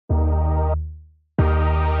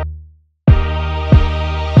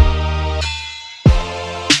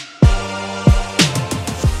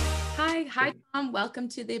Hi, Tom. Welcome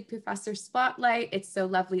to the Professor Spotlight. It's so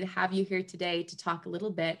lovely to have you here today to talk a little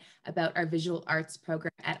bit about our visual arts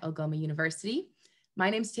program at Algoma University. My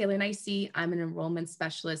name's Taylor Nicey. I'm an enrollment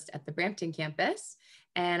specialist at the Brampton campus.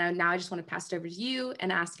 And now I just want to pass it over to you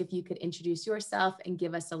and ask if you could introduce yourself and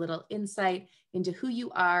give us a little insight into who you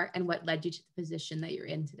are and what led you to the position that you're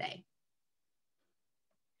in today.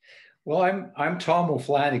 Well, I'm Tom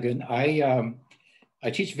O'Flanagan. I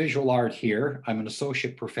teach visual art here. I'm an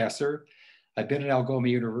associate professor. I've been at Algoma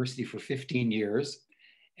University for 15 years,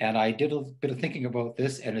 and I did a bit of thinking about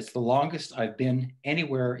this, and it's the longest I've been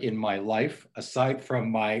anywhere in my life, aside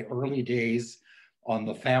from my early days on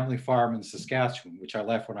the family farm in Saskatchewan, which I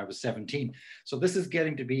left when I was 17. So this is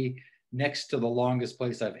getting to be next to the longest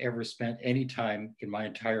place I've ever spent any time in my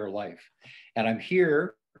entire life. And I'm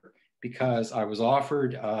here because I was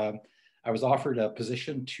offered a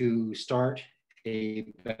position to start a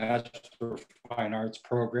Bachelor of Fine Arts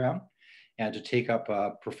program and to take up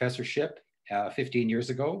a professorship 15 years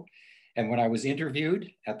ago. And when I was interviewed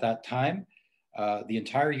at that time, the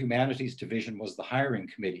entire humanities division was the hiring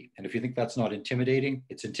committee. And if you think that's not intimidating,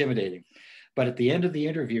 it's intimidating. But at the end of the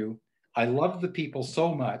interview, I loved the people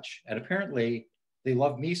so much, and apparently they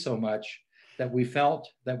loved me so much, that we felt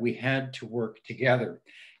that we had to work together.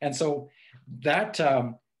 And so that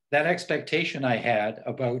expectation I had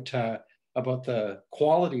about the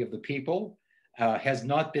quality of the people has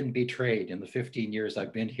not been betrayed in the 15 years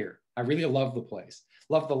I've been here. I really love the place,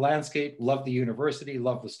 love the landscape, love the university,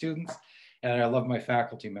 love the students, and I love my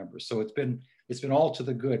faculty members. So it's been all to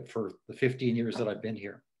the good for the 15 years that I've been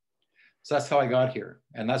here. So that's how I got here,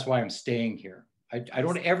 and that's why I'm staying here. I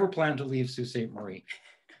don't ever plan to leave Sault Ste. Marie.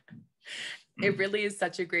 It really is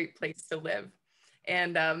such a great place to live.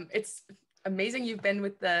 And it's amazing you've been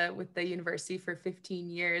with the university for 15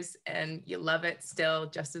 years and you love it still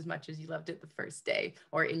just as much as you loved it the first day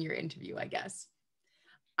or in your interview, I guess.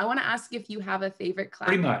 I want to ask if you have a favorite class.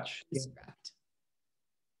 Pretty much.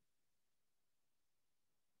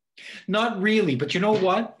 Not really, but you know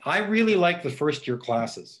what? I really like the first year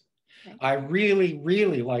classes. Okay. I really,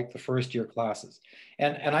 really like the first year classes.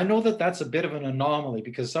 And I know that that's a bit of an anomaly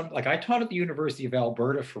because I taught at the University of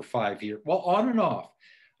Alberta for 5 years, well, on and off.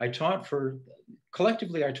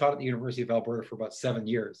 Collectively, I taught at the University of Alberta for about 7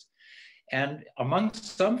 years. And among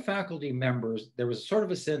some faculty members, there was sort of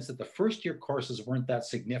a sense that the first year courses weren't that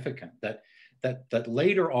significant, that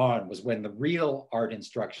later on was when the real art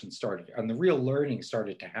instruction started and the real learning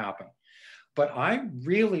started to happen. But I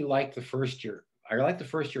really like the first year. I like the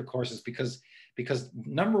first year courses because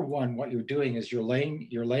number one, what you're doing is you're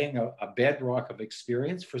laying a bedrock of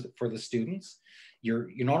experience for the students. You're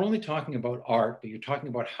not only talking about art, but you're talking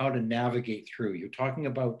about how to navigate through. You're talking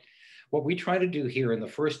about what we try to do here in the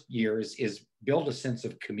first years is build a sense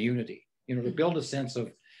of community, to build a sense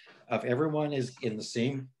of everyone is in the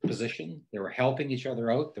same position. They're helping each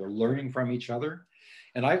other out. They're learning from each other.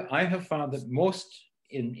 And I have found that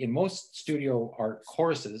in most studio art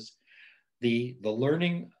courses, the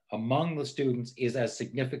learning among the students is as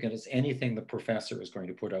significant as anything the professor is going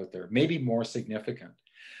to put out there, maybe more significant.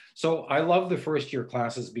 So I love the first year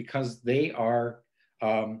classes because they are,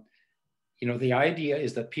 the idea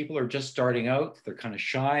is that people are just starting out. They're kind of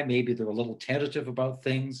shy. Maybe they're a little tentative about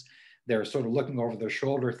things. They're sort of looking over their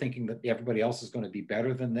shoulder, thinking that everybody else is going to be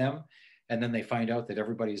better than them. And then they find out that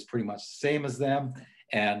everybody is pretty much the same as them.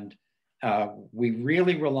 And we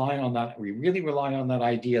really rely on that. We really rely on that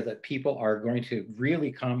idea that people are going to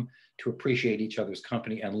really come to appreciate each other's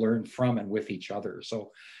company and learn from and with each other.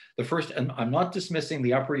 So and I'm not dismissing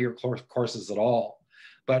the upper year courses at all,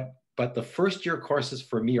 but the first year courses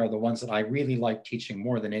for me are the ones that I really like teaching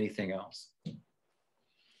more than anything else.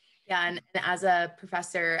 Yeah, and as a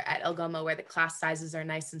professor at Algoma, where the class sizes are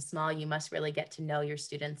nice and small, you must really get to know your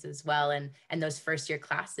students as well. And those first year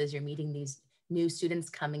classes, you're meeting these new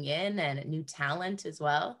students coming in and new talent as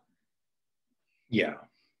well. Yeah.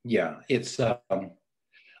 It's,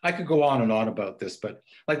 I could go on and on about this, but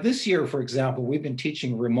like this year, for example, we've been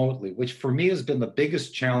teaching remotely, which for me has been the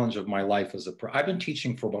biggest challenge of my life I've been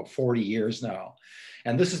teaching for about 40 years now.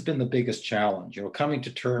 And this has been the biggest challenge, coming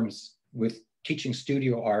to terms with teaching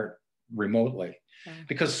studio art remotely,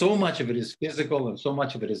 because so much of it is physical and so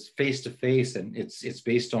much of it is face-to-face, and it's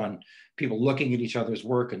based on people looking at each other's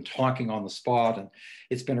work and talking on the spot. And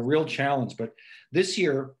it's been a real challenge. But this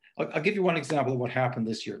year, I'll give you one example of what happened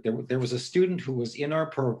this year. There was a student who was in our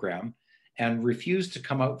program and refused to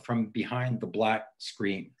come out from behind the black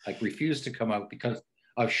screen, refused to come out because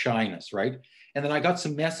of shyness, right? And then I got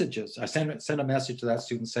some messages. I sent a message to that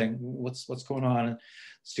student saying, what's going on? And the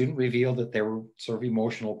student revealed that there were sort of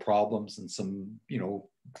emotional problems and some,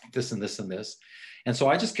 this and this and this. And so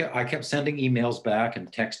I kept sending emails back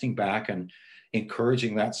and texting back and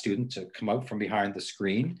encouraging that student to come out from behind the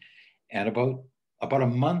screen. And about a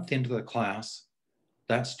month into the class,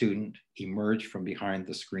 that student emerged from behind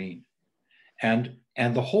the screen. And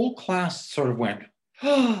the whole class sort of went,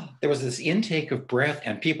 oh, there was this intake of breath,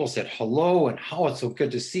 and people said hello and how it's so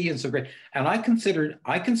good to see you and so great. And I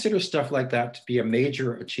consider stuff like that to be a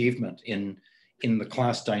major achievement in the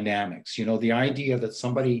class dynamics. The idea that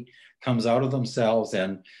somebody comes out of themselves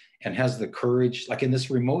and has the courage, like in this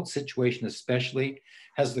remote situation especially,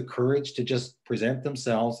 has the courage to just present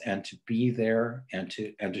themselves and to be there and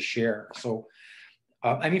to share. So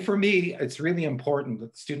for me, it's really important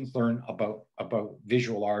that students learn about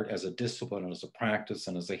visual art as a discipline and as a practice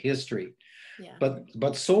and as a history. Yeah.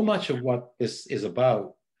 But so much of what this is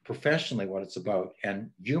about, professionally what it's about, and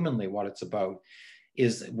humanly what it's about,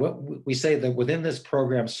 is what we say that within this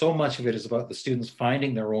program, so much of it is about the students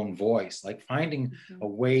finding their own voice, like finding a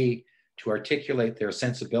way to articulate their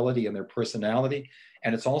sensibility and their personality.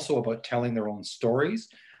 And it's also about telling their own stories.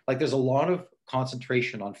 Like there's a lot of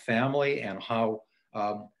concentration on family and how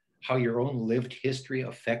your own lived history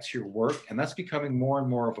affects your work. And that's becoming more and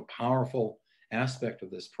more of a powerful aspect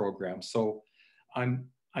of this program. So I'm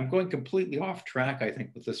going completely off track, I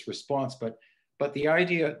think, with this response, but the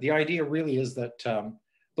idea really is that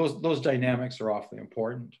those dynamics are awfully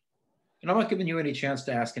important. And I'm not giving you any chance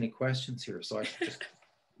to ask any questions here, so I should just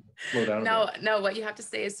slow down. No, what you have to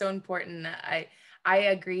say is so important. I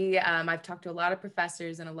agree. I've talked to a lot of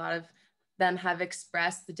professors, and a lot of them have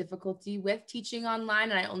expressed the difficulty with teaching online.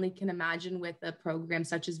 And I only can imagine with a program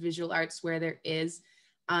such as visual arts, where there is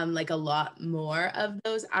like a lot more of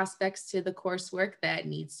those aspects to the coursework that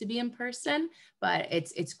needs to be in person. But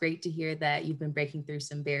it's great to hear that you've been breaking through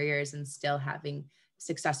some barriers and still having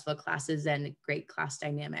successful classes and great class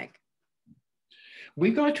dynamic.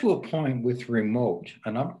 We got to a point with remote,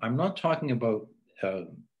 and I'm not talking about,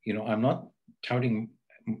 I'm not touting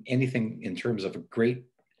anything in terms of a great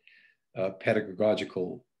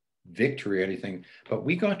pedagogical victory or anything, but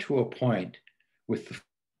we got to a point with the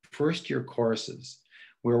first year courses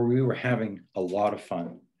where we were having a lot of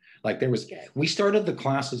fun. Like we started the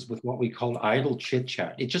classes with what we called idle chit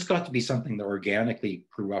chat. It just got to be something that organically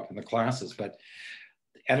grew up in the classes,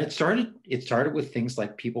 and it started with things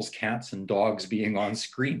like people's cats and dogs being on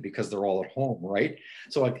screen because they're all at home, right?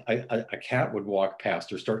 So a cat would walk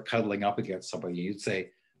past or start cuddling up against somebody. You'd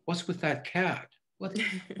say, "What's with that cat?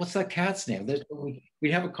 What's that cat's name?"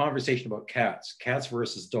 We'd have a conversation about cats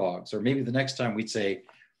versus dogs. Or maybe the next time we'd say,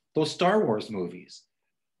 those Star Wars movies,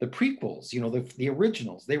 the prequels, the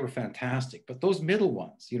originals, they were fantastic. But those middle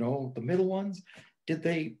ones, the middle ones, did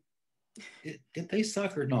they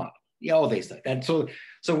suck or not? Yeah, oh, they suck. And so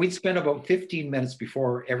we'd spend about 15 minutes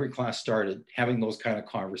before every class started having those kind of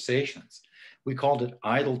conversations. We called it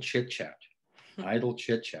idle chit chat, idle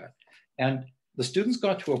chit chat. And the students I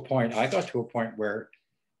got to a point where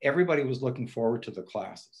everybody was looking forward to the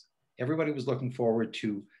classes. Everybody was looking forward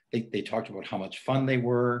to, they talked about how much fun they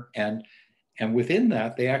were. And within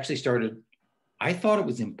that, they actually started, I thought it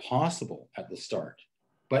was impossible at the start,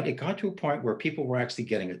 but it got to a point where people were actually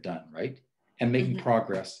getting it done, right? And making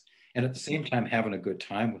progress, and at the same time having a good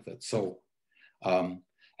time with it. So,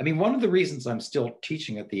 one of the reasons I'm still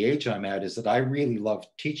teaching at the age I'm at is that I really love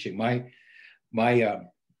teaching. My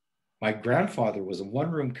grandfather was a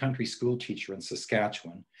one-room country school teacher in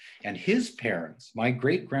Saskatchewan, and his parents, my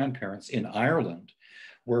great-grandparents in Ireland,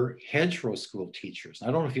 were hedgerow school teachers.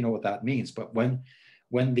 I don't know if you know what that means, but when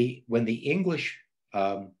the English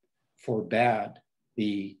forbade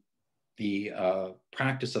the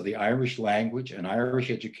practice of the Irish language and Irish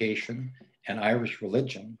education and Irish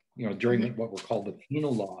religion, during what were called the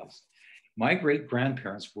penal laws, my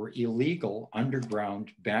great-grandparents were illegal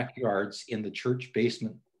underground backyards in the church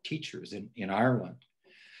basement teachers in Ireland.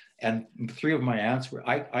 And three of my aunts were,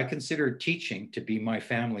 I consider teaching to be my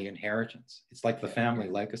family inheritance. It's like the family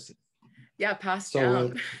legacy. Yeah, passed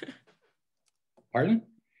down. Pardon?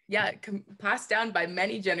 Yeah, passed down by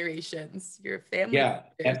many generations. Your family. Yeah,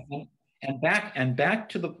 and back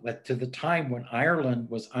to the time when Ireland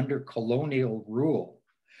was under colonial rule.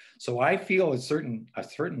 So I feel a certain,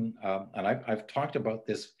 and I've talked about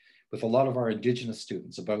this with a lot of our Indigenous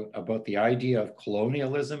students about the idea of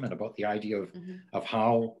colonialism and about the idea of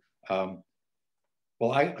how,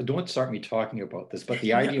 don't start me talking about this, but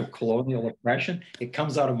the idea of colonial oppression, it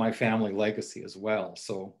comes out of my family legacy as well.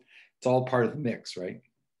 So it's all part of the mix, right?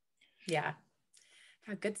 Yeah.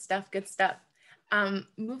 Good stuff. Good stuff.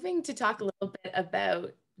 Moving to talk a little bit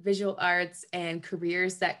about visual arts and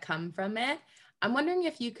careers that come from it, I'm wondering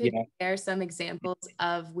if you could Yeah. share some examples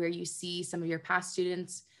of where you see some of your past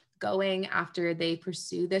students going after they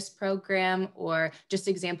pursue this program, or just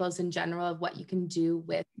examples in general of what you can do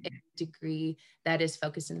with a degree that is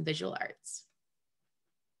focused in visual arts.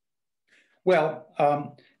 Well,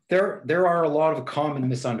 there are a lot of common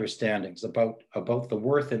misunderstandings about the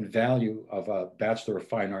worth and value of a Bachelor of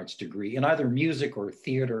Fine Arts degree in either music or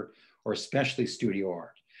theater or especially studio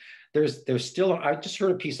art. There's still, I just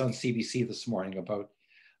heard a piece on CBC this morning about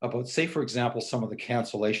say, for example, some of the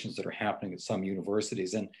cancellations that are happening at some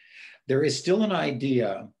universities. And there is still an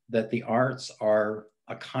idea that the arts are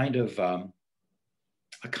a kind of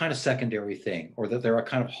secondary thing, or that they're a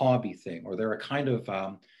kind of hobby thing, or they're a kind of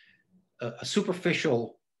a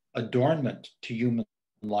superficial adornment to human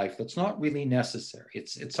life that's not really necessary.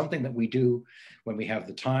 It's something that we do when we have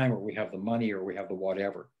the time, or we have the money, or we have the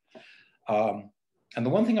whatever. And the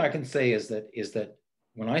one thing I can say is that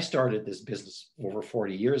when I started this business over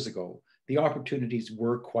 40 years ago, the opportunities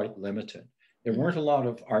were quite limited. There weren't a lot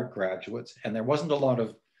of art graduates, and there wasn't a lot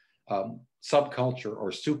of subculture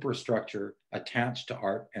or superstructure attached to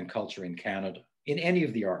art and culture in Canada, in any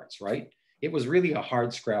of the arts, right? It was really a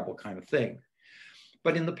hard scrabble kind of thing.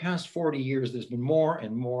 But in the past 40 years, there's been more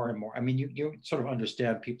and more and more. I mean, you sort of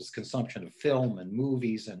understand people's consumption of film and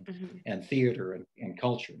movies and theater and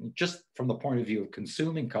culture. And just from the point of view of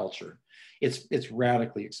consuming culture, it's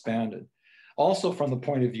radically expanded. Also from the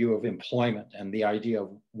point of view of employment and the idea of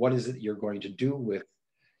what is it you're going to do with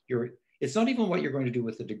your, it's not even what you're going to do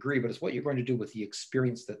with the degree, but it's what you're going to do with the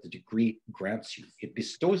experience that the degree grants you. It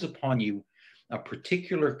bestows upon you a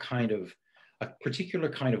particular kind of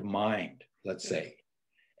mind, let's say.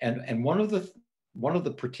 And one of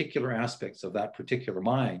the particular aspects of that particular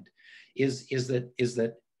mind is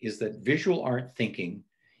that visual art thinking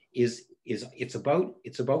it's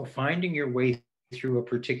about finding your way through a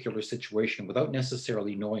particular situation without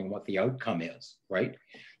necessarily knowing what the outcome is, right?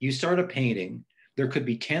 You start a painting, there could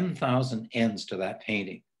be 10,000 ends to that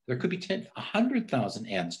painting. There could be 100,000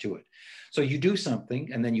 ends to it. So you do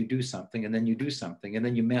something, and then you do something, and then you do something, and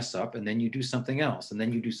then you mess up, and then you do something else, and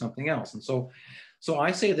then you do something else. And so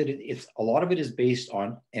I say that it's a lot of it is based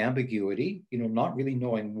on ambiguity, not really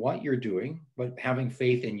knowing what you're doing, but having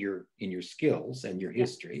faith in your skills and your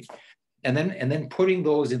history, and then putting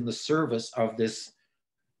those in the service of this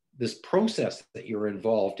process that you're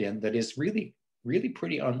involved in that is really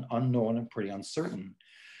pretty unknown and pretty uncertain.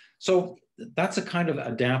 So that's a kind of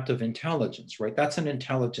adaptive intelligence, right? That's an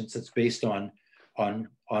intelligence that's based on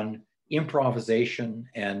improvisation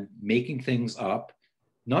and making things up,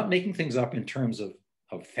 not making things up in terms of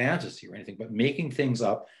fantasy or anything, but making things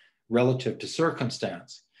up relative to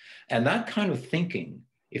circumstance. And that kind of thinking,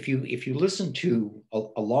 if you listen to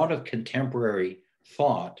a lot of contemporary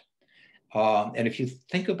thought, and if you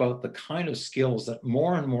think about the kind of skills that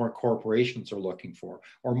more and more corporations are looking for,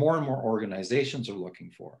 or more and more organizations are looking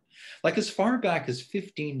for, like as far back as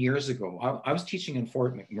 15 years ago, I was teaching in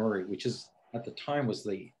Fort McMurray, which is at the time was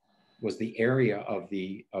the area of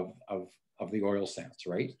the oil sands,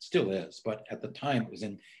 right? It still is, but at the time it was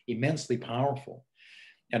immensely powerful.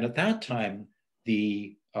 And at that time,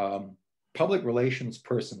 the public relations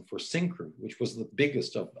person for Syncrude, which was the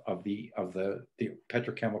biggest of the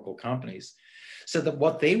petrochemical companies, said that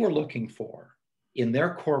what they were looking for in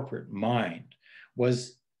their corporate mind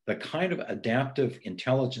was the kind of adaptive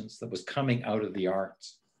intelligence that was coming out of the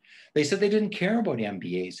arts. They said they didn't care about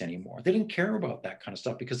MBAs anymore. They didn't care about that kind of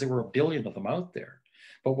stuff because there were a billion of them out there.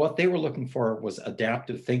 But what they were looking for was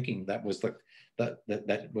adaptive thinking that was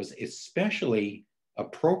that was especially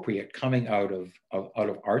appropriate coming out of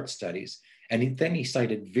art studies. And then he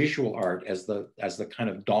cited visual art as the kind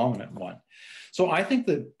of dominant one. So I think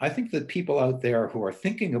that people out there who are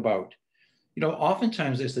thinking about,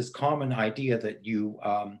 oftentimes there's this common idea that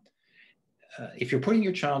if you're putting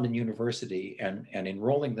your child in university and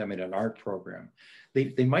enrolling them in an art program,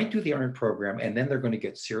 they might do the art program and then they're going to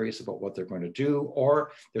get serious about what they're going to do,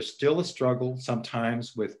 or there's still a struggle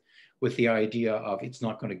sometimes with the idea of it's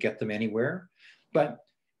not going to get them anywhere. But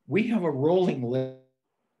we have a rolling list,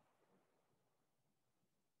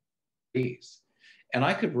 and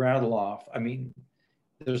I could rattle off, I mean,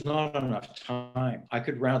 there's not enough time. I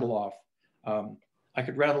could rattle off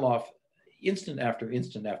instant after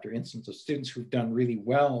instant after instant of students who've done really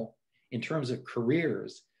well in terms of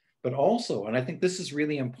careers, but also, and I think this is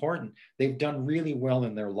really important, they've done really well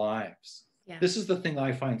in their lives. Yeah. This is the thing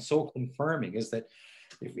I find so confirming, is that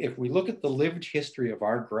if we look at the lived history of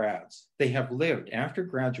our grads, they have lived after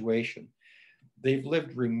graduation. they've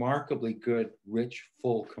lived remarkably good, rich,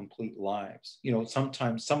 full, complete lives. You know,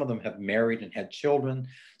 sometimes some of them have married and had children.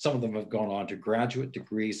 Some of them have gone on to graduate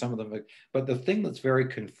degrees. Some of them have, but the thing that's very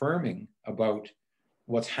confirming about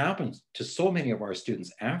what's happened to so many of our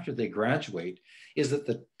students after they graduate is that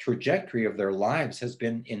the trajectory of their lives has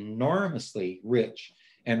been enormously rich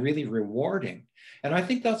and really rewarding. And I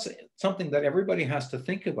think that's something that everybody has to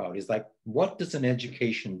think about, is like, what does an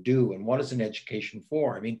education do and what is an education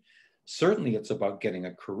for? I mean, certainly it's about getting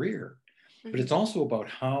a career, but it's also about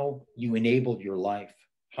how you enabled your life,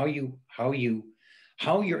 how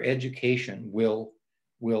your education will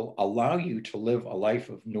allow you to live a life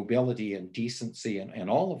of nobility and decency and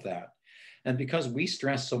all of that. And because we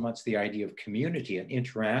stress so much the idea of community and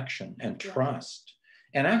interaction and trust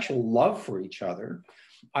and actual love for each other,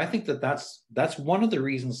 I think that that's one of the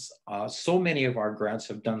reasons so many of our grads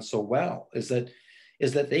have done so well, is that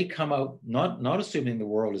they come out not assuming the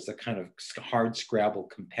world is a kind of hard scrabble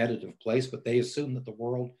competitive place, but they assume that the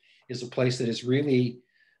world is a place that is really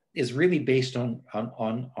based on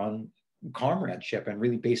comradeship and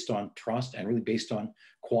really based on trust and really based on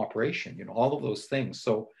cooperation, you know, all of those things.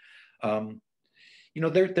 So, you know,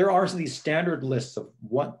 there are these standard lists of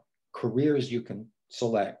what careers you can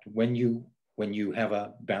select when you have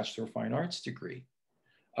a Bachelor of Fine Arts degree.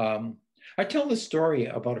 I tell this story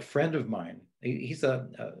about a friend of mine. He's a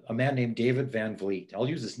man named David Van Vliet. I'll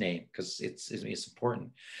use his name because it's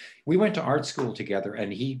important. We went to art school together,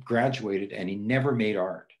 and he graduated and he never made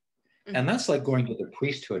art. And that's like going to the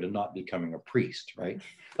priesthood and not becoming a priest, right?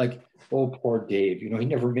 Like, oh, poor Dave, you know, he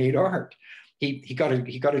never made art. He got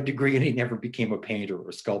a degree and he never became a painter or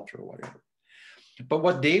a sculptor or whatever. But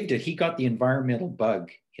what Dave did, he got the environmental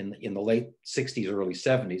bug in the late 60s, early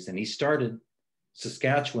 70s, and he started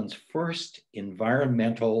Saskatchewan's first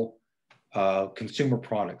environmental consumer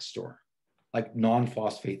products store, like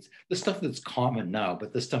non-phosphates, the stuff that's common now,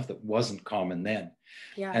 but the stuff that wasn't common then.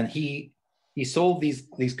 Yeah. And he sold these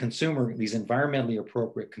environmentally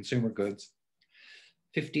appropriate consumer goods.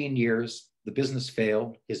 15 years, the business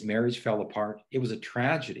failed, his marriage fell apart. It was a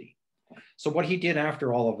tragedy. So what he did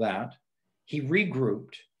after all of that, he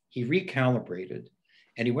regrouped, he recalibrated,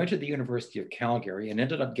 and he went to the University of Calgary and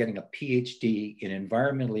ended up getting a PhD in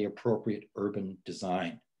environmentally appropriate urban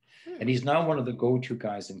design. And he's now one of the go-to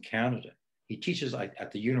guys in Canada. He teaches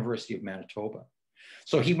at the University of Manitoba.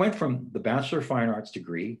 So he went from the Bachelor of Fine Arts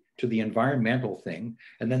degree to the environmental thing,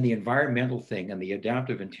 and then the environmental thing and the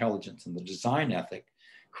adaptive intelligence and the design ethic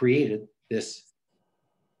created this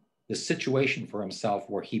situation for himself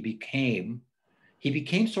where he became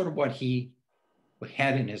sort of what he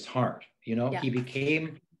had in his heart. You know, he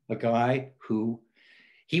became a guy who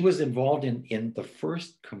he was involved in the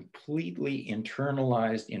first completely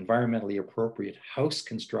internalized, environmentally appropriate house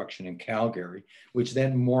construction in Calgary, which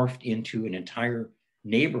then morphed into an entire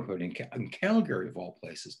neighborhood in Calgary, of all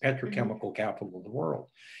places, petrochemical capital of the world.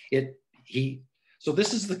 So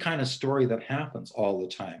this is the kind of story that happens all the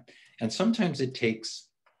time. And sometimes it takes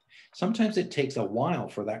a while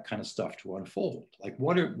for that kind of stuff to unfold. Like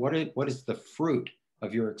what is the fruit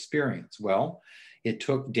of your experience? Well, it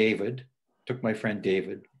took my friend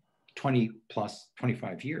David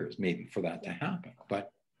 25 years maybe for that to happen.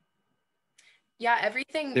 But yeah,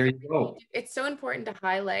 everything, there you go. It's so important to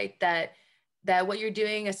highlight that what you're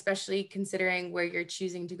doing, especially considering where you're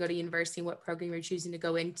choosing to go to university and what program you're choosing to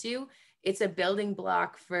go into, it's a building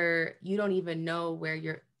block for, you don't even know where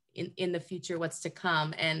you're in the future, what's to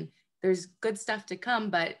come. And there's good stuff to come,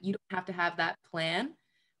 but you don't have to have that plan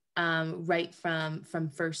right from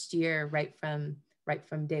first year, right from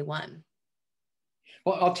day one.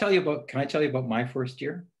 Well, can I tell you about my first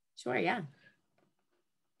year? Sure, yeah.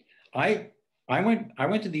 I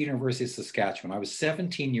went to the University of Saskatchewan. I was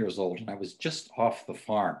 17 years old and I was just off the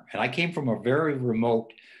farm. And I came from a very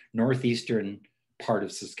remote northeastern part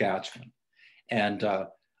of Saskatchewan. And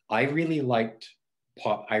I really liked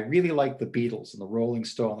pop. I really liked the Beatles and the Rolling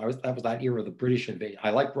Stones. That was that era of the British invasion. I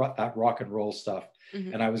liked that rock and roll stuff.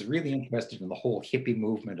 Mm-hmm. And I was really interested in the whole hippie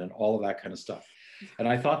movement and all of that kind of stuff. And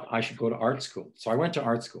I thought I should go to art school. So I went to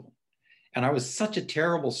art school. And I was such a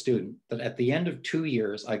terrible student that at the end of 2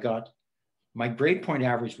 years, my grade point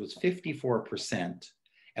average was 54%.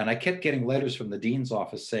 And I kept getting letters from the dean's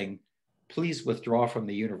office saying, please withdraw from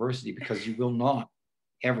the university because you will not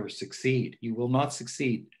ever succeed. You will not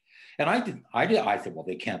succeed. And I thought, well,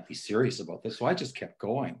 they can't be serious about this. So I just kept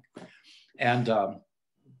going and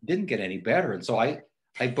didn't get any better. And so I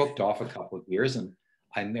booked off a couple of years and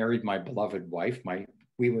I married my beloved wife.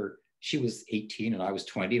 She was 18 and I was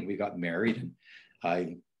 20 and we got married, and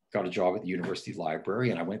I got a job at the university library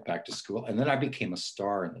and I went back to school, and then I became a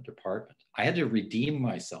star in the department. I had to redeem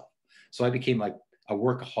myself So I became like a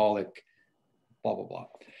workaholic, blah, blah, blah.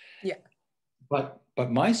 Yeah. But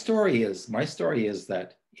my story is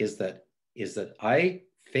that I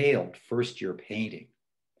failed first year painting.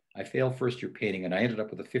 I failed first year painting and I ended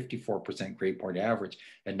up with a 54% grade point average.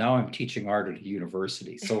 And now I'm teaching art at a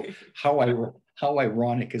university. So how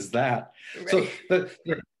ironic is that? Right. So the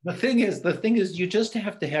thing is you just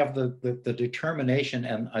have to have the determination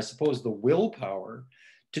and I suppose the willpower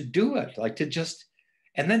to do it, like to just,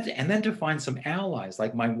 and then to find some allies.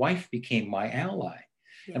 Like my wife became my ally.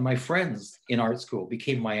 Yeah. And my friends in art school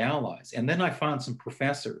became my allies. And then I found some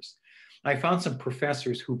professors. I found some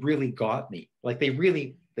professors who really got me. Like they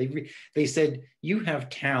said, you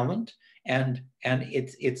have talent, and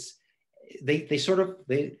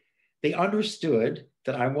they understood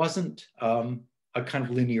that I wasn't a kind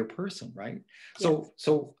of linear person, right? Yes.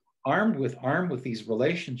 So armed with these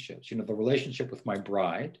relationships, you know, the relationship with my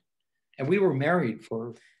bride, and we were married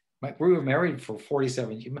for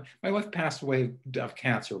 47 years. My wife passed away of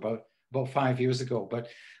cancer about 5 years ago, but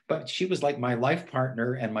she was like my life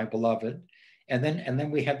partner and my beloved. And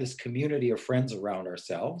then we had this community of friends around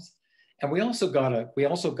ourselves. And we also got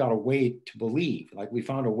a way to believe, like we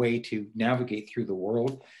found a way to navigate through the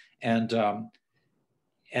world. But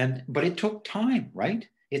it took time, right?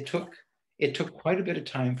 It took quite a bit of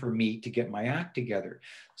time for me to get my act together.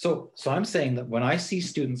 So I'm saying that when I see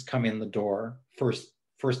students come in the door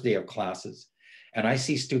first day of classes, and I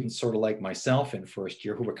see students sort of like myself in first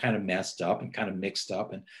year who are kind of messed up and kind of mixed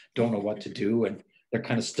up and don't know what to do, and they're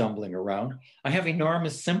kind of stumbling around, I have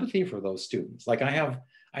enormous sympathy for those students. Like I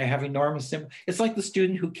have enormous sympathy. It's like the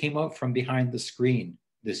student who came out from behind the screen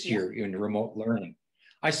this year in remote learning.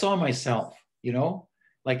 I saw myself, you know,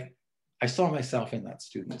 like I saw myself in that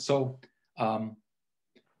student. So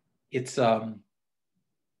it's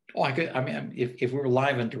if we were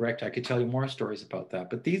live and direct, I could tell you more stories about that.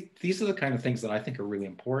 But these are the kind of things that I think are really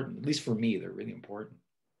important. At least for me, they're really important.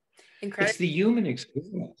 It's the human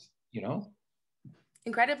experience, you know.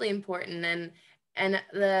 Incredibly important, and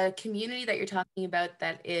the community that you're talking about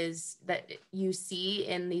that you see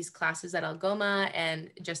in these classes at Algoma and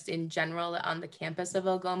just in general on the campus of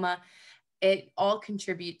Algoma, it all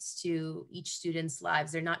contributes to each student's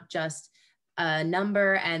lives. They're not just a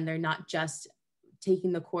number, and they're not just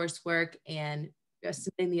taking the coursework and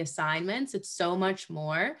submitting the assignments. It's so much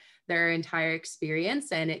more, their entire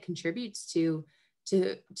experience, and it contributes to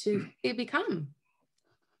they become.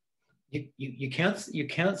 You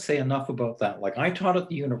can't say enough about that. Like I taught at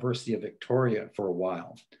the University of Victoria for a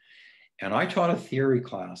while, and I taught a theory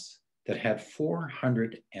class that had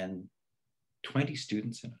 420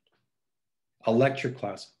 students in it. A lecture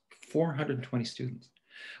class, 420 students.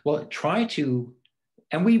 Well,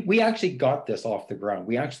 and we actually got this off the ground.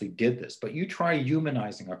 We actually did this, but you try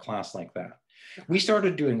humanizing a class like that. We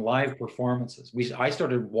started doing live performances. I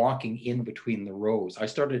started walking in between the rows.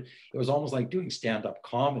 It was almost like doing stand-up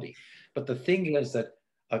comedy. But the thing is that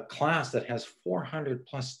a class that has 400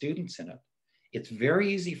 plus students in it, it's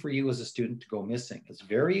very easy for you as a student to go missing. It's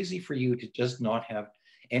very easy for you to just not have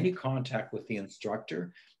any contact with the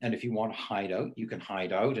instructor. And if you want to hide out, you can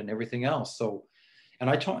hide out and everything else. So, and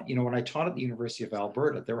I taught, you know, when I taught at the University of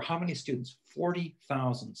Alberta, there were how many students?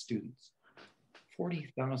 40,000 students.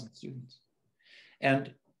 40,000 students.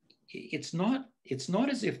 And it's not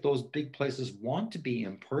as if those big places want to be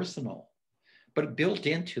impersonal, but built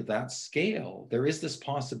into that scale, there is this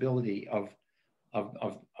possibility of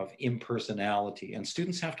impersonality, and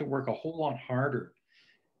students have to work a whole lot harder.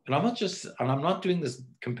 And I'm not doing this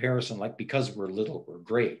comparison like because we're little, we're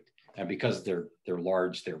great, and because they're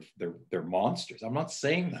large, they're monsters. I'm not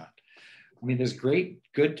saying that. I mean, there's great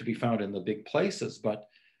good to be found in the big places, but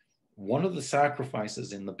one of the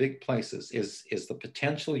sacrifices in the big places is the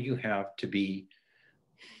potential you have to be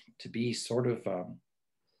sort of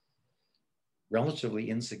relatively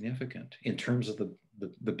insignificant in terms of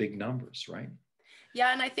the big numbers, right?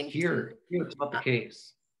 Yeah, and I think here it's not the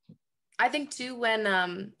case. I think too,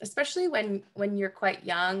 when especially when you're quite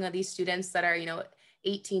young, these students that are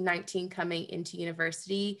 18, 19 coming into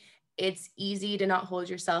university, it's easy to not hold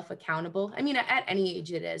yourself accountable. I mean, at any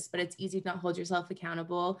age it is, but it's easy to not hold yourself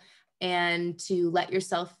accountable and to let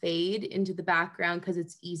yourself fade into the background because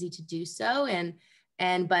it's easy to do so.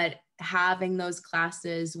 But having those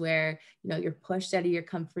classes where you're pushed out of your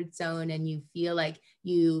comfort zone and you feel like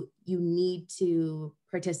you need to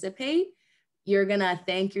participate, you're gonna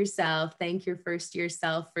thank your first year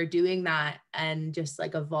self for doing that, and just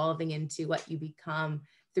like evolving into what you become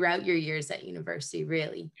throughout your years at university,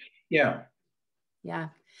 really. Yeah.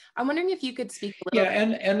 I'm wondering if you could speak a little. Yeah,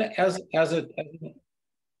 and as a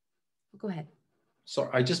go ahead. Sorry,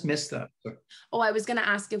 I just missed that. Oh, I was going to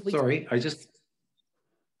ask if we Sorry, I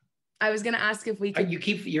was going to ask if we could you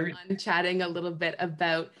keep you're chatting a little bit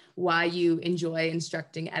about why you enjoy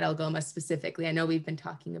instructing at Algoma specifically. I know we've been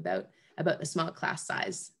talking about the small class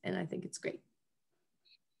size, and I think it's great.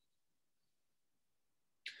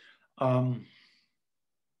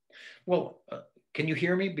 Well, can you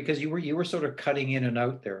hear me? Because you were sort of cutting in and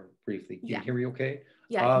out there briefly. Can you hear me okay?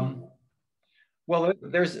 Yeah. Well,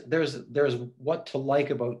 there's what to like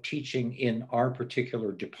about teaching in our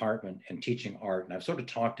particular department and teaching art. And I've sort of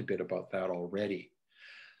talked a bit about that already.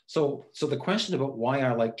 So the question about why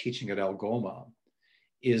I like teaching at Algoma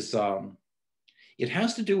is it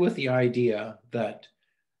has to do with the idea that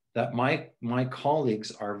my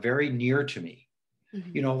colleagues are very near to me.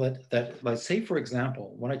 Mm-hmm. You know, that let's say, for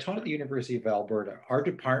example, when I taught at the University of Alberta, our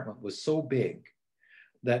department was so big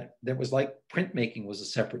that was like printmaking was a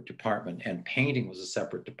separate department and painting was a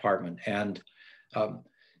separate department. And,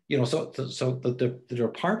 you know, so the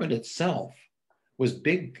department itself was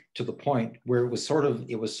big to the point where it was sort of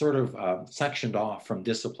sectioned off from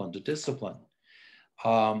discipline to discipline.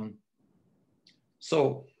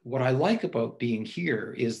 So what I like about being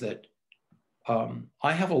here is that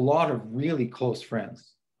I have a lot of really close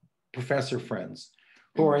friends, professor friends,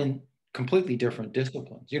 who are in completely different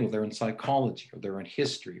disciplines. You know, they're in psychology, or they're in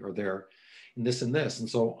history, or they're in this and this. And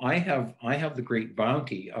so I have the great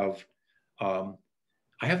bounty of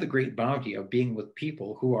being with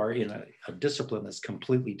people who are in a discipline that's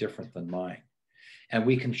completely different than mine. And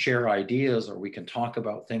we can share ideas, or we can talk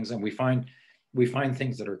about things, and we find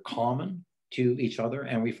things that are common to each other,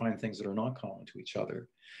 and we find things that are not common to each other.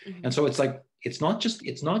 Mm-hmm. And so it's like, it's not just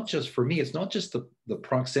for me, it's not just the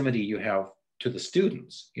proximity you have to the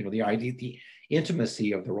students, you know, the idea, the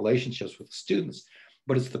intimacy of the relationships with the students,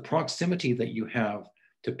 but it's the proximity that you have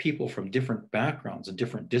to people from different backgrounds and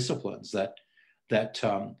different disciplines that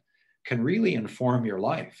can really inform your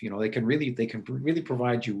life. You know, they can really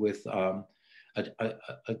provide you with a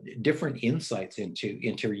different insights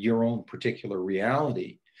into your own particular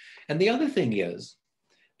reality. And the other thing is,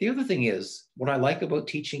 what I like about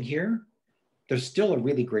teaching here, there's still a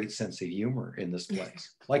really great sense of humor in this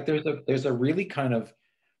place. Like there's a really kind of,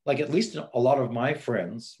 like, at least a lot of my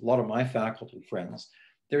friends, a lot of my faculty friends,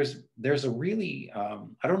 there's a really,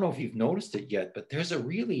 I don't know if you've noticed it yet, but there's a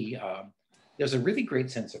really great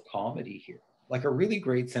sense of comedy here. Like a really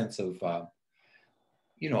great sense of,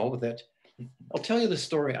 you know, that, I'll tell you the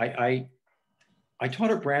story. I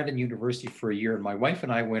taught at Brandon University for a year, and my wife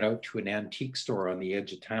and I went out to an antique store on the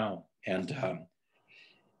edge of town. And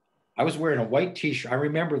I was wearing a white t-shirt. I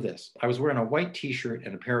remember this. I was wearing a white t-shirt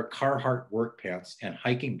and a pair of Carhartt work pants and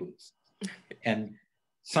hiking boots and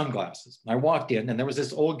sunglasses. I walked in, and there was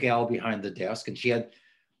this old gal behind the desk, and she had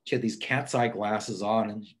these cat's eye glasses on,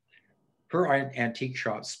 and her antique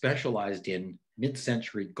shop specialized in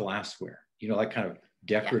mid-century glassware, you know, that kind of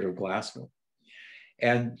decorative glassware.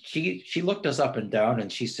 And she looked us up and down, and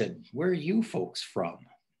she said, "Where are you folks from?"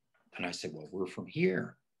 And I said, "Well, we're from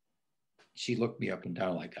here." She looked me up and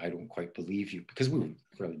down like, "I don't quite believe you," because we were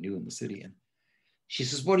fairly new in the city. And she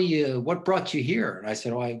says, what brought you here?" And I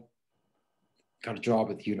said, "Oh, I got a job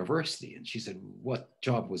at the university." And she said, "What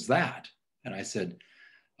job was that?" And I said,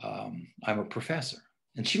 "I'm a professor."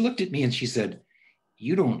 And she looked at me and she said,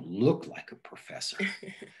 "You don't look like a professor."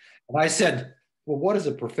 And I said, "Well, what does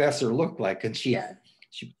a professor look like?" And she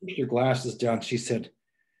put her glasses down. She said,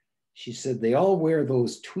 "They all wear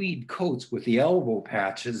those tweed coats with the elbow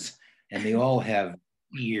patches, and they all have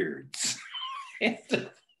beards." And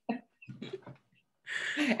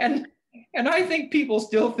I think people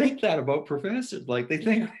still think that about professors. Like they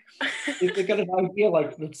think they got an idea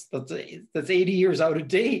like that's 80 years out of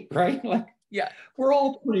date, right? Like, yeah, we're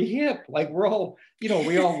all pretty hip. Like we're all, you know,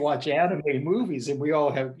 we all watch anime movies, and we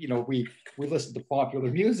all have, you know, we listen to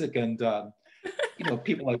popular music, and you know,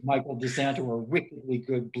 people like Michael DeSanto are wickedly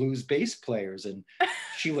good blues bass players, and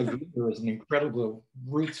Sheila Gruber is an incredible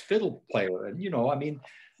roots fiddle player. And, you know, I mean,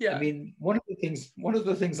 one of the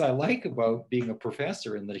things I like about being a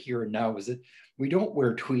professor in the here and now is that we don't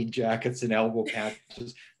wear tweed jackets and elbow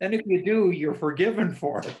patches. And if you do, you're forgiven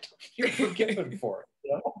for it. You're forgiven for it.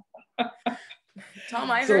 You know?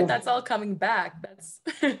 Tom, I heard that's all coming back. That's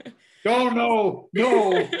no.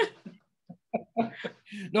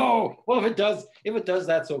 No. Well, if it does,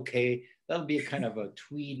 that's okay. That'll be a kind of a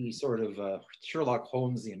tweedy sort of Sherlock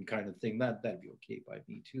Holmesian kind of thing. That'd be okay by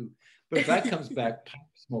me too. But if that comes back, pipe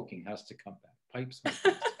smoking has to come back. Pipe smoking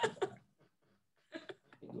has to come back.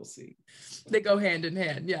 You'll see. They go hand in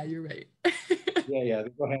hand. Yeah, you're right. Yeah. They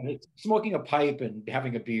go hand. Smoking a pipe and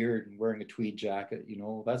having a beard and wearing a tweed jacket. You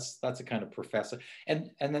know, that's a kind of professor.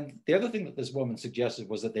 And then the other thing that this woman suggested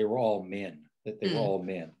was that they were all men. That they were all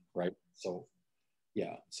men, right? So,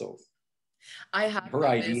 yeah. So, I have her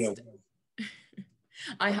idea.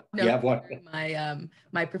 I have Yeah, noticed through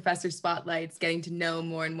my professor spotlights, getting to know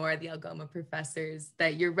more and more of the Algoma professors,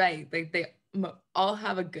 that you're right. They all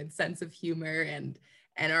have a good sense of humor and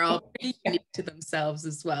are all pretty unique to themselves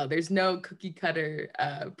as well. There's no cookie cutter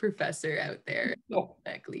professor out there, No,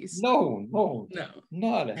 at least. no,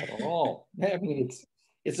 not at all. I mean,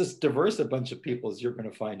 it's as diverse a bunch of people as you're going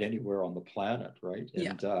to find anywhere on the planet, right?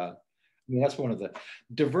 Yeah. And I mean, that's one of the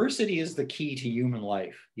diversity is the key to human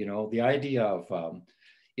life. You know, the idea of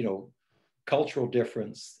you know, cultural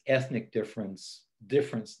difference, ethnic difference,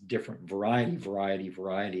 different variety.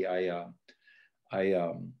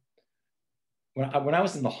 When I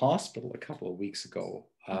was in the hospital a couple of weeks ago,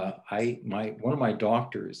 one of my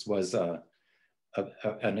doctors was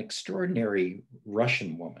an extraordinary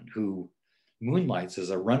Russian woman who moonlights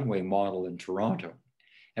as a runway model in Toronto.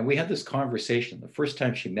 And we had this conversation. The first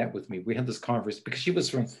time she met with me, we had this conversation because she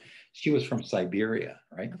was from Siberia,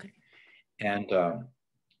 right? Okay. And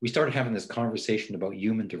we started having this conversation about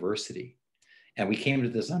human diversity. And we came to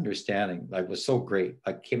this understanding, like, was so great.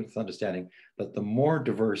 I came to this understanding that the more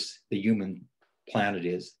diverse the human planet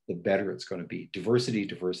is, the better it's going to be.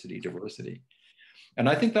 Diversity. And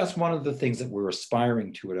I think that's one of the things that we're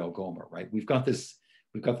aspiring to at Algoma, right? We've got this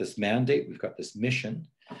mandate, we've got this mission,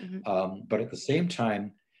 but at the same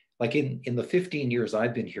time, like in the 15 years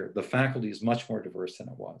I've been here, the faculty is much more diverse than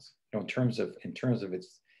it was. You know, in terms of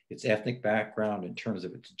its ethnic background, in terms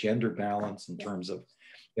of its gender balance, in terms of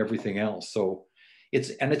everything else. So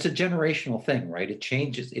it's a generational thing, right? It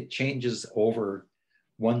changes over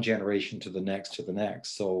one generation to the next.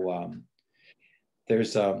 So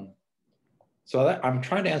I'm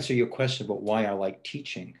trying to answer your question about why I like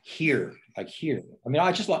teaching here, I mean,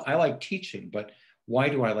 I like teaching, but why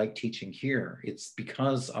do I like teaching here? It's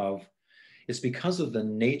because of the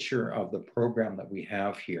nature of the program that we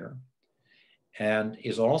have here, and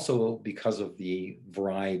is also because of the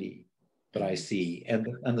variety that I see and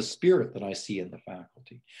the spirit that I see in the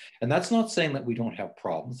faculty. And that's not saying that we don't have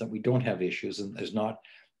problems, that we don't have issues, and there's not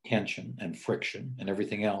tension and friction and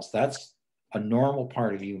everything else. That's a normal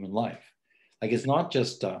part of human life. Like, it's not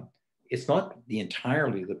just, it's not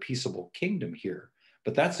entirely the peaceable kingdom here,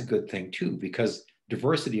 but that's a good thing too, because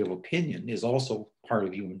diversity of opinion is also part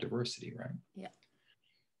of human diversity, right? Yeah.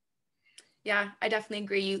 Yeah, I definitely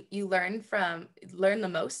agree. You learn the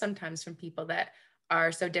most sometimes from people that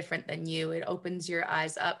are so different than you. It opens your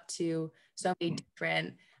eyes up to so many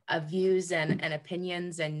different views and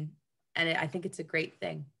opinions, and I think it's a great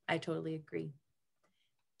thing. I totally agree.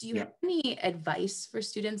 Do you have any advice for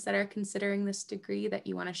students that are considering this degree that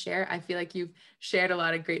you want to share? I feel like you've shared a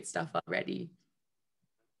lot of great stuff already.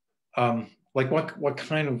 Like what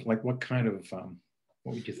kind of what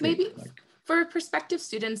would you think? Maybe for prospective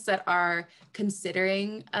students that are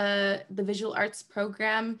considering the visual arts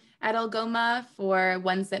program at Algoma, for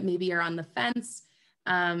ones that maybe are on the fence,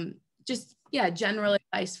 general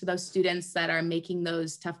advice for those students that are making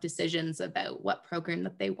those tough decisions about what program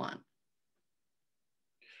that they want.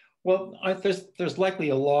 Well, there's likely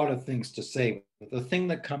a lot of things to say. But the thing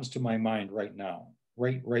that comes to my mind right now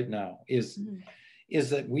is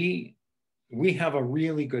that we have a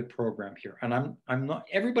really good program here, and I'm not.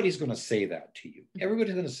 Everybody's going to say that to you.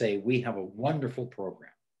 Everybody's going to say we have a wonderful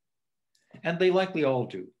program, and they likely all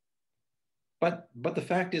do. But the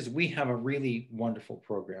fact is, we have a really wonderful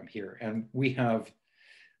program here, and we have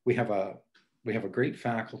a great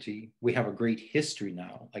faculty. We have a great history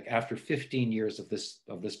now. Like, after 15 years of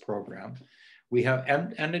this program, we have,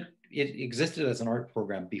 and it existed as an art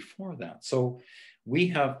program before that. So we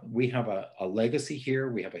have a legacy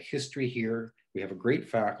here. We have a history here. We have a great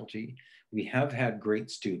faculty. We have had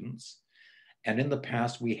great students, and in the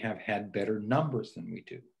past we have had better numbers than we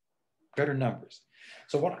do. Better numbers.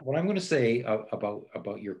 So what I'm going to say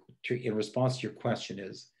in response to your question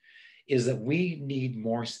is that we need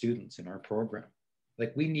more students in our program.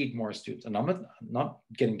 Like, we need more students. And I'm not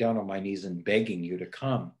getting down on my knees and begging you to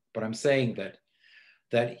come, but I'm saying that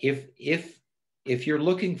if you're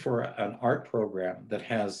looking for an art program that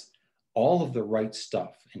has all of the right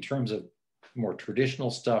stuff in terms of more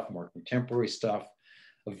traditional stuff, more contemporary stuff,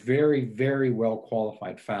 a very, very well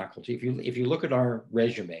qualified faculty. If you look at our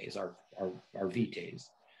resumes, our vitaes,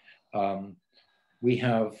 we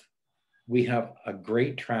have a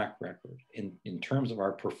great track record in terms of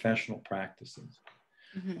our professional practices,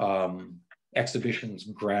 exhibitions,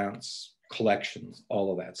 grants, collections,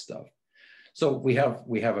 all of that stuff. So we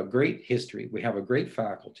have a great history. We have a great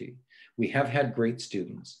faculty. We have had great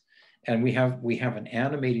students, and we have an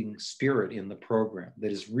animating spirit in the program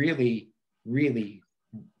that is really, really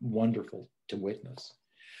wonderful to witness.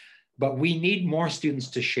 But we need more students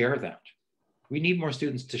to share that. We need more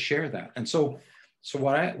students to share that. And so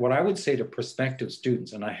what I would say to prospective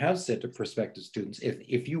students, and I have said to prospective students,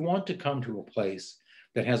 if you want to come to a place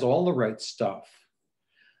that has all the right stuff,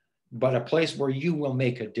 but a place where you will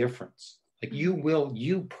make a difference, like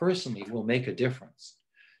you personally will make a difference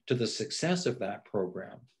to the success of that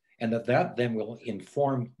program, and that then will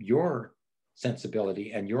inform your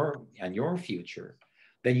sensibility and your future,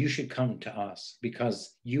 then you should come to us,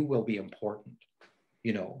 because you will be important.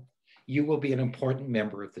 You will be an important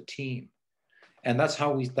member of the team. And that's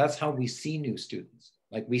how we see new students.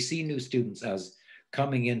 Like, we see new students as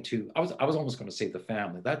coming into, I was almost going to say the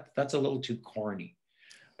family. That's a little too corny,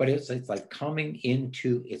 but it's like coming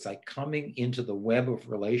into the web of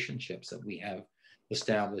relationships that we have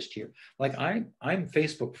established here. Like, I'm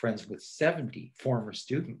Facebook friends with 70 former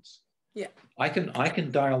students. Yeah. I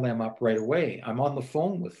can dial them up right away. I'm on the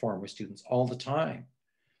phone with former students all the time.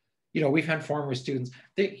 We've had former students.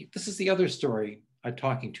 This is the other story. I'm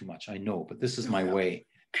talking too much, I know, but this is my way.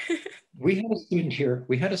 We had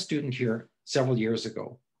a student here several years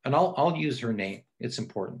ago, and I'll use her name. It's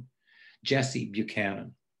important. Jessie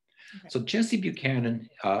Buchanan. Okay. So Jessie Buchanan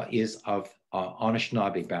is of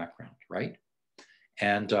Anishinaabe background, right?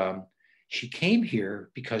 And she came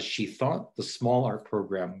here because she thought the small art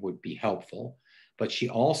program would be helpful, but she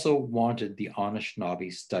also wanted the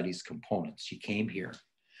Anishinaabe studies components. She came here,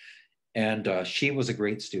 and she was a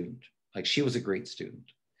great student. She was a great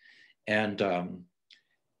student. And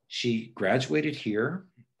she graduated here.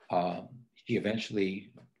 She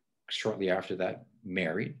eventually, shortly after that,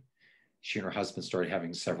 married. She and her husband started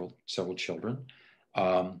having several children.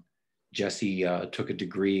 Jessie took a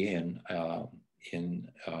degree in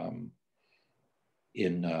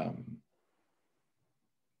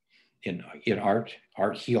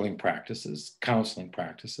art healing practices, counseling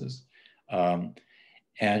practices.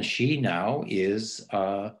 And she now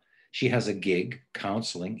she has a gig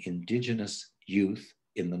counseling Indigenous youth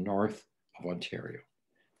in the north of Ontario.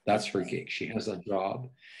 That's her gig. She has a job,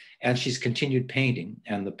 and she's continued painting,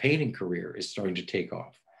 and the painting career is starting to take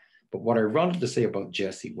off. But what I wanted to say about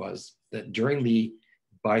Jessie was that during the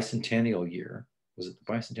bicentennial year, was it the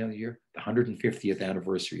bicentennial year? The 150th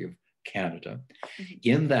anniversary of Canada.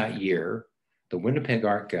 In that year, the Winnipeg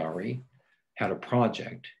Art Gallery had a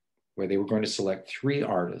project where they were going to select 3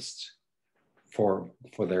 artists for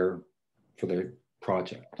their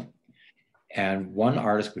project. And one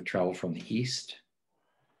artist would travel from the east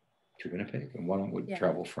to Winnipeg, and one would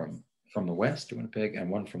travel from the west to Winnipeg, and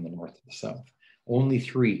one from the north to the south. Only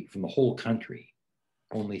 3 from the whole country.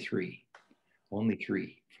 Only three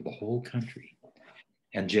for the whole country.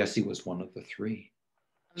 And Jessie was one of the 3.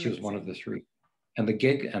 She was one of the 3. And the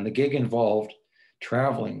gig involved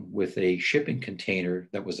traveling with a shipping container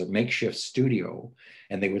that was a makeshift studio,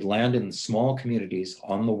 and they would land in small communities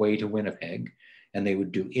on the way to Winnipeg, and they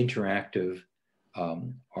would do interactive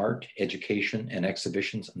art, education, and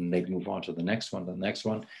exhibitions, and they'd move on to the next one,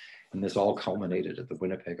 and this all culminated at the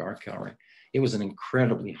Winnipeg Art Gallery. It was an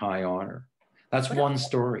incredibly high honor. That's one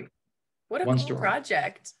story. What a cool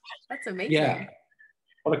project. That's amazing. Yeah,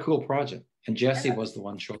 what a cool project. And Jessie was the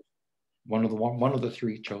one chosen, one of the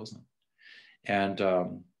 3 chosen. And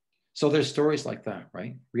so there's stories like that,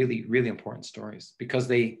 right? Really, really important stories, because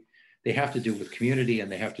they have to do with community,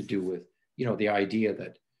 and they have to do with, the idea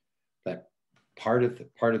that part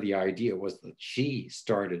of the idea was that she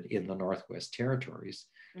started in the Northwest Territories.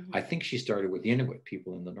 Mm-hmm. I think she started with Inuit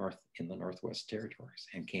people in the Northwest Territories,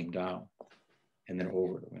 and came down and then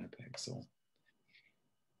over to Winnipeg. So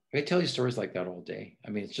I tell you stories like that all day. I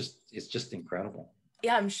mean, it's just incredible.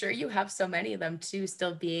 Yeah, I'm sure you have so many of them too,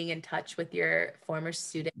 still being in touch with your former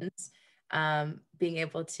students, being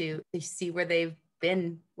able to see where they've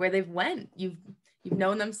been, where they've went. You've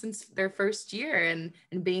known them since their first year, and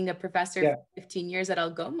being a professor for 15 years at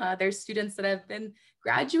Algoma, there's students that have been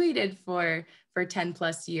graduated for 10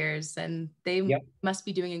 plus years, and they must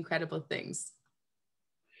be doing incredible things.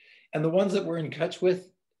 And the ones that we're in touch with,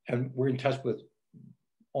 and we're in touch with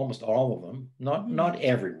almost all of them, not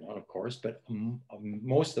everyone, of course, but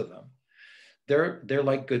most of them, they're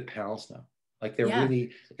like good pals now. Like, they're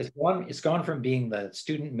really, it's gone from being the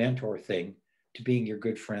student mentor thing to being your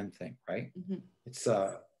good friend thing, right? Mm-hmm. It's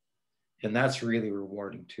and that's really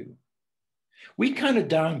rewarding too. We kind of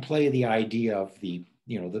downplay the idea of the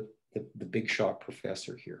big shot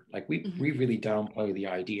professor here. Like, we really downplay the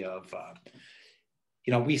idea of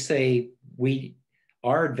we say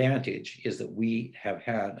our advantage is that we have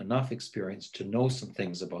had enough experience to know some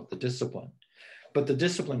things about the discipline. But the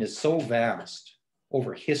discipline is so vast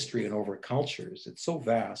over history and over cultures. It's so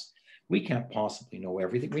vast, we can't possibly know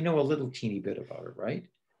everything. We know a little teeny bit about it, right?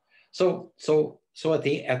 So at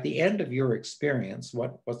the end of your experience,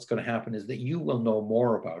 what's going to happen is that you will know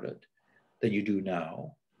more about it than you do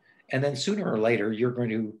now. And then sooner or later, you're going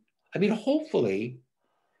to, I mean, hopefully,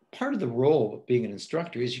 part of the role of being an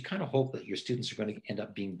instructor is you kind of hope that your students are going to end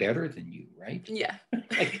up being better than you, right? Yeah.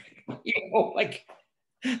 like,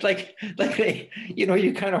 they,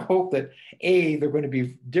 you kind of hope that A, they're going to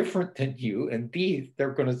be different than you, and B,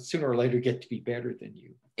 they're going to sooner or later get to be better than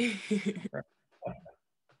you. Right?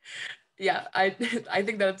 Yeah, I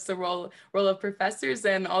think that's the role of professors,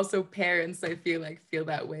 and also parents, I feel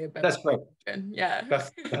that way about that's right. children. Yeah.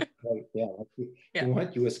 That's right. Yeah.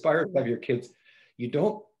 You aspire to have your kids. You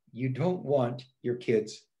don't want your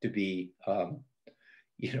kids to be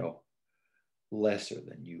lesser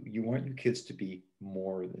than you. You want your kids to be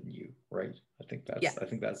more than you, right? I think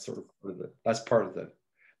that's sort of that's part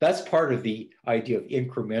of the idea of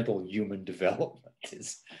incremental human development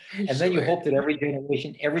is, and then you hope that every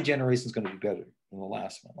generation is going to be better than the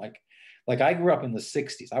last one. Like I grew up in the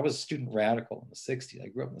 60s. I was a student radical in the 60s. I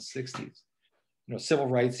grew up in the 60s, civil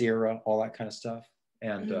rights era, all that kind of stuff.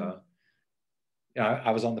 And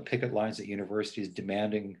I was on the picket lines at universities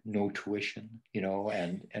demanding no tuition,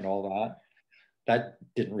 and all that. That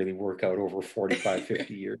didn't really work out over 45,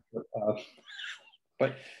 50 years.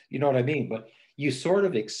 But you know what I mean? But you sort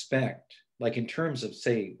of expect, like in terms of,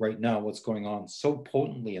 say, right now, what's going on so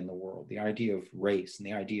potently in the world, the idea of race and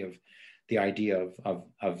the idea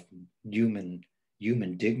of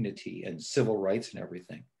human dignity and civil rights and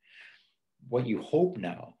everything. What you hope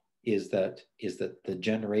now is that the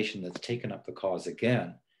generation that's taken up the cause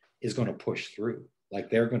again is going to push through. Like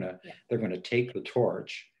they're going to take the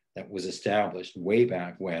torch that was established way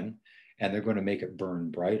back when, and they're going to make it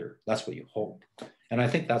burn brighter. That's what you hope. And I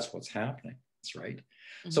think that's what's happening. That's right.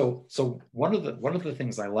 Mm-hmm. So one of the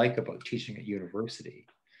things I like about teaching at university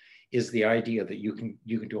is the idea that you can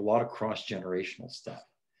do a lot of cross-generational stuff.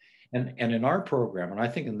 And in our program, and I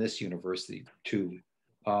think in this university too,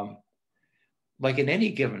 like in any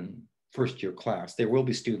given first year class, there will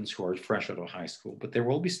be students who are fresh out of high school, but there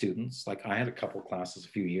will be students, like I had a couple of classes a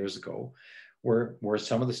few years ago, where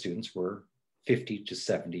some of the students were 50 to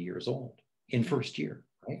 70 years old in first year,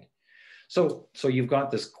 right? So you've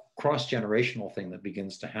got this cross-generational thing that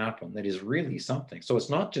begins to happen that is really something. So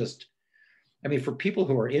it's not just, I mean, for people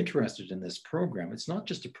who are interested in this program, it's not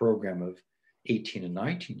just a program of 18 and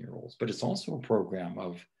 19-year-olds, but it's also a program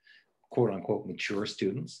of quote unquote mature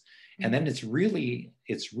students. And then it's really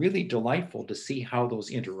delightful to see how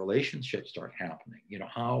those interrelationships start happening.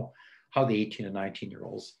 How the 18 and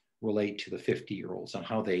 19-year-olds relate to the 50-year-olds and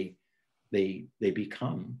how they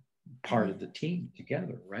become part of the team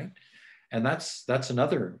together, right? And that's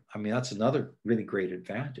another really great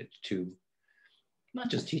advantage to not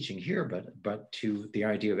just teaching here, but to the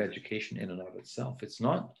idea of education in and of itself. It's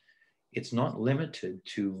not limited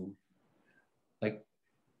to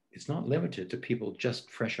people just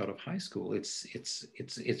fresh out of high school. It's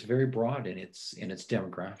very broad in its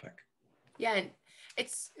demographic. Yeah, and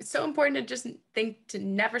it's so important to just think to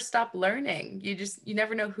never stop learning. You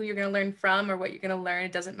never know who you're going to learn from or what you're going to learn.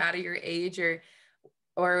 It doesn't matter your age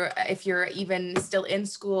or if you're even still in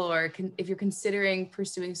school or if you're considering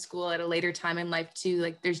pursuing school at a later time in life too.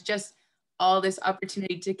 Like there's just all this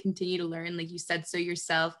opportunity to continue to learn, like you said so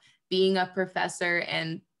yourself, being a professor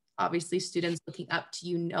and obviously students looking up to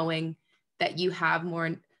you, knowing that you have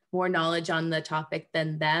more knowledge on the topic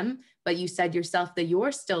than them. But you said yourself that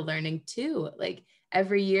you're still learning too. Like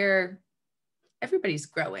every year, everybody's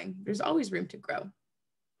growing. There's always room to grow.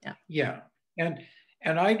 Yeah. Yeah.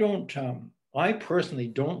 And I personally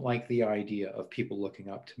don't like the idea of people looking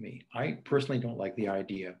up to me. I personally don't like the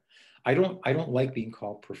idea. I don't like being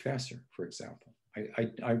called professor, for example.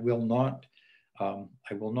 I will not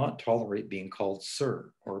tolerate being called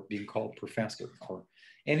sir or being called professor or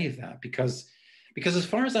any of that because as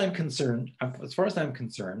far as I'm concerned,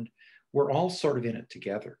 we're all sort of in it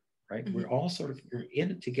together, right? Mm-hmm. We're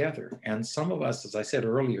in it together. And some of us, as I said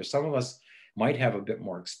earlier, some of us might have a bit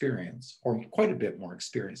more experience or quite a bit more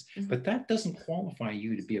experience, mm-hmm. but that doesn't qualify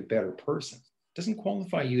you to be a better person. It doesn't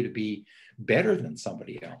qualify you to be better than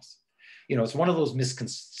somebody else. It's one of those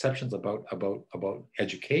misconceptions about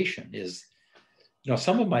education is,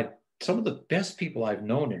 some of the best people I've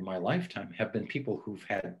known in my lifetime have been people who've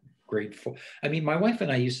had grade 4. I mean, my wife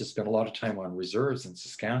and I used to spend a lot of time on reserves in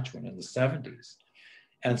Saskatchewan in the 70s.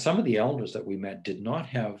 And some of the elders that we met did not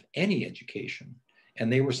have any education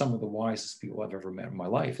And they were some of the wisest people I've ever met in my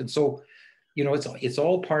life. And so, you know, it's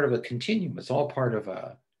all part of a continuum. It's all part of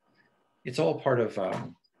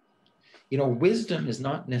you know, wisdom is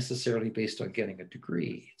not necessarily based on getting a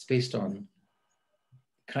degree. It's based on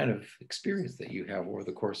kind of experience that you have over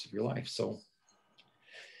the course of your life. So,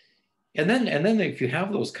 and then if you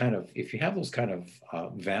have those kind of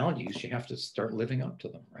values, you have to start living up to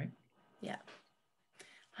them, right? Yeah,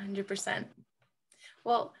 100%.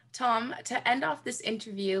 Well, Tom, to end off this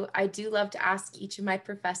interview, I do love to ask each of my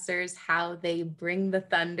professors how they bring the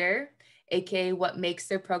thunder, aka what makes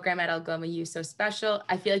their program at Algoma U so special.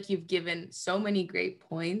 I feel like you've given so many great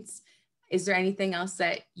points. Is there anything else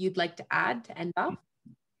that you'd like to add to end off?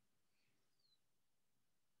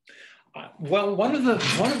 Well, one of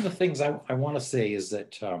the things I want to say is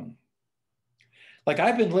that, like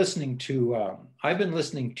I listen to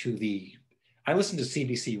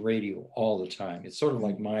CBC radio all the time. It's sort of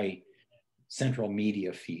like my central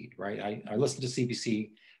media feed, right? I listen to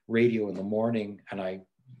CBC radio in the morning, and I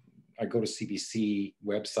go to CBC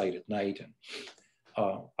website at night, and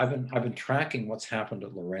I've been tracking what's happened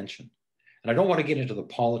at Laurentian, and I don't want to get into the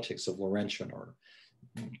politics of Laurentian or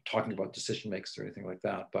talking about decision makers or anything like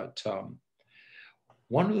that, but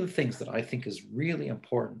one of the things that I think is really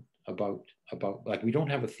important about like, we don't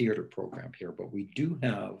have a theater program here, but we do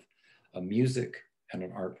have a music and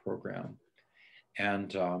an art program,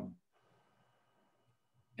 and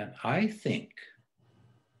I think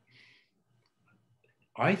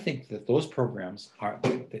that those programs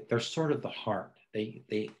they're sort of the heart. They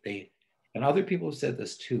and other people have said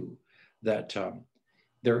this too, that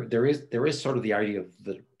there is sort of the idea of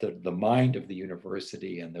the mind of the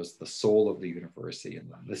university, and there's the soul of the university,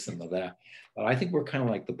 and this and that. But I think we're kind of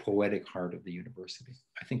like the poetic heart of the university.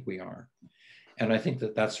 I think we are, and I think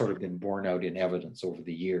that that's sort of been borne out in evidence over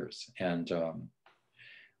the years. And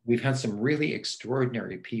we've had some really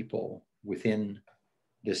extraordinary people with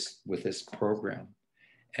this program.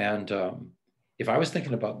 And if I was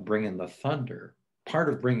thinking about bringing the thunder, part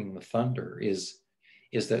of bringing the thunder is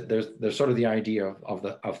that there's sort of the idea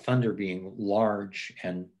of thunder being large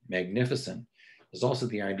and magnificent. There's also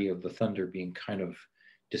the idea of the thunder being kind of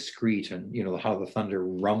discreet, and you know how the thunder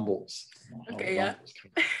rumbles. Okay, yeah.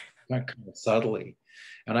 Kind of subtly,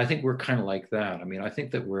 and I think we're kind of like that. I mean, I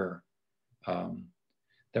think that we're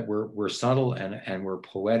subtle and we're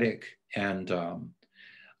poetic, and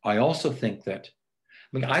I also think that,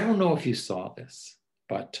 I mean, I don't know if you saw this,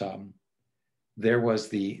 but there was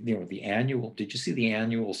the annual, did you see the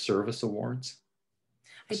annual service awards?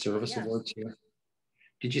 Service awards here.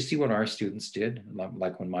 Did you see what our students did,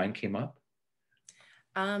 like when mine came up?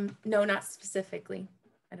 No, not specifically.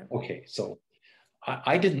 I don't. Okay, so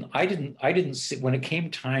I didn't see, when it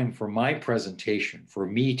came time for my presentation, for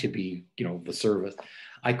me to be, you know, the service,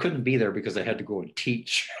 I couldn't be there because I had to go and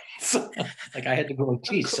teach. So, like, I had to go and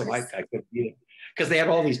teach, so I couldn't be there, because they had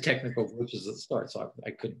all these technical glitches at the start, so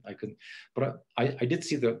I couldn't. But I did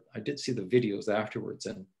see the videos afterwards,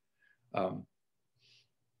 and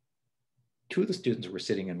two of the students were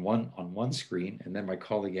sitting on one screen, and then my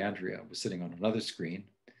colleague Andrea was sitting on another screen,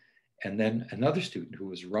 and then another student who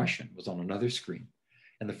was Russian was on another screen.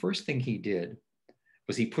 And the first thing he did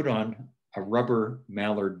was he put on a rubber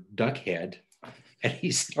mallard duck head, and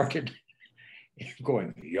he started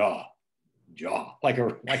going yeah, like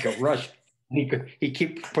a Russian. He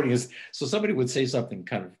kept putting his, so somebody would say something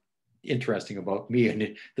kind of interesting about me,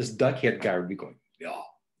 and this duck head guy would be going yeah.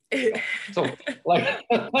 So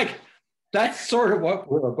like that's sort of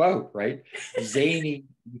what we're about, right? Zany,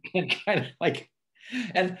 and kind of like,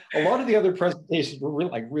 and a lot of the other presentations were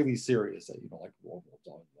really serious, you know, like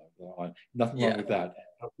nothing wrong with that.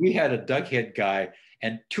 We had a duck head guy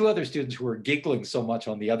and two other students who were giggling so much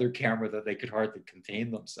on the other camera that they could hardly contain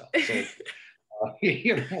themselves. So,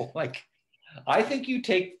 you know, like, I think you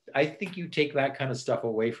take that kind of stuff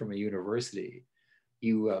away from a university,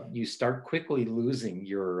 you start quickly losing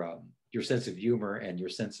your sense of humor and your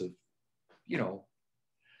sense of, you know,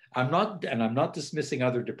 I'm not dismissing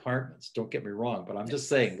other departments, don't get me wrong, but I'm just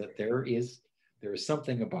saying that there is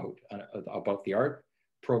something about the art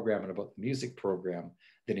program and about the music program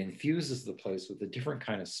that infuses the place with a different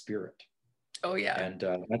kind of spirit. Oh yeah. And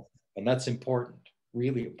that's important,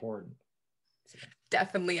 really important.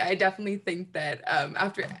 Definitely. I definitely think that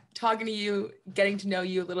after talking to you, getting to know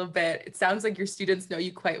you a little bit, it sounds like your students know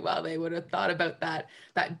you quite well. They would have thought about that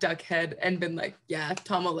duck head and been like, yeah,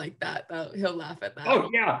 Tom will like that. He'll laugh at that. Oh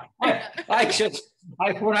yeah.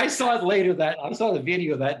 When I saw it later, I saw the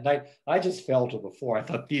video that night, I just fell to the floor. I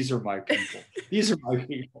thought, these are my people. These are my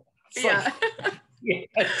people. Yeah.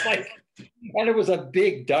 It's like, and it was a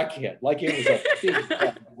big duck head. Like, it was a big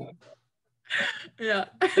duck. Yeah,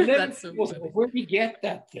 And then that's so goes, funny. well, where did he get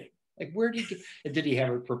that thing? Like, where did he get, and did he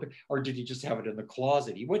have it or did he just have it in the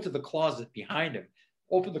closet? He went to the closet behind him,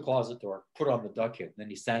 opened the closet door, put on the duck head, and then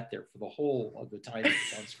he sat there for the whole of the time it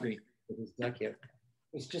was on screen with his duck head.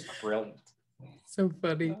 It was just brilliant. So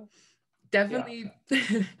funny. Definitely,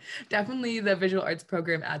 definitely the visual arts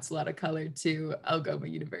program adds a lot of color to Algoma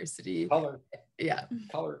University. Color. Yeah.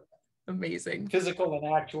 Color. Amazing. Physical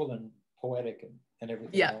and actual and poetic and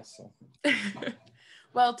everything else. So.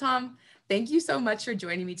 Well, Tom, thank you so much for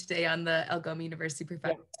joining me today on the Algoma University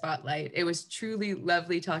Professor Spotlight. It was truly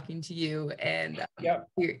lovely talking to you and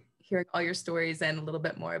hearing all your stories and a little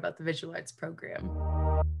bit more about the visual arts program.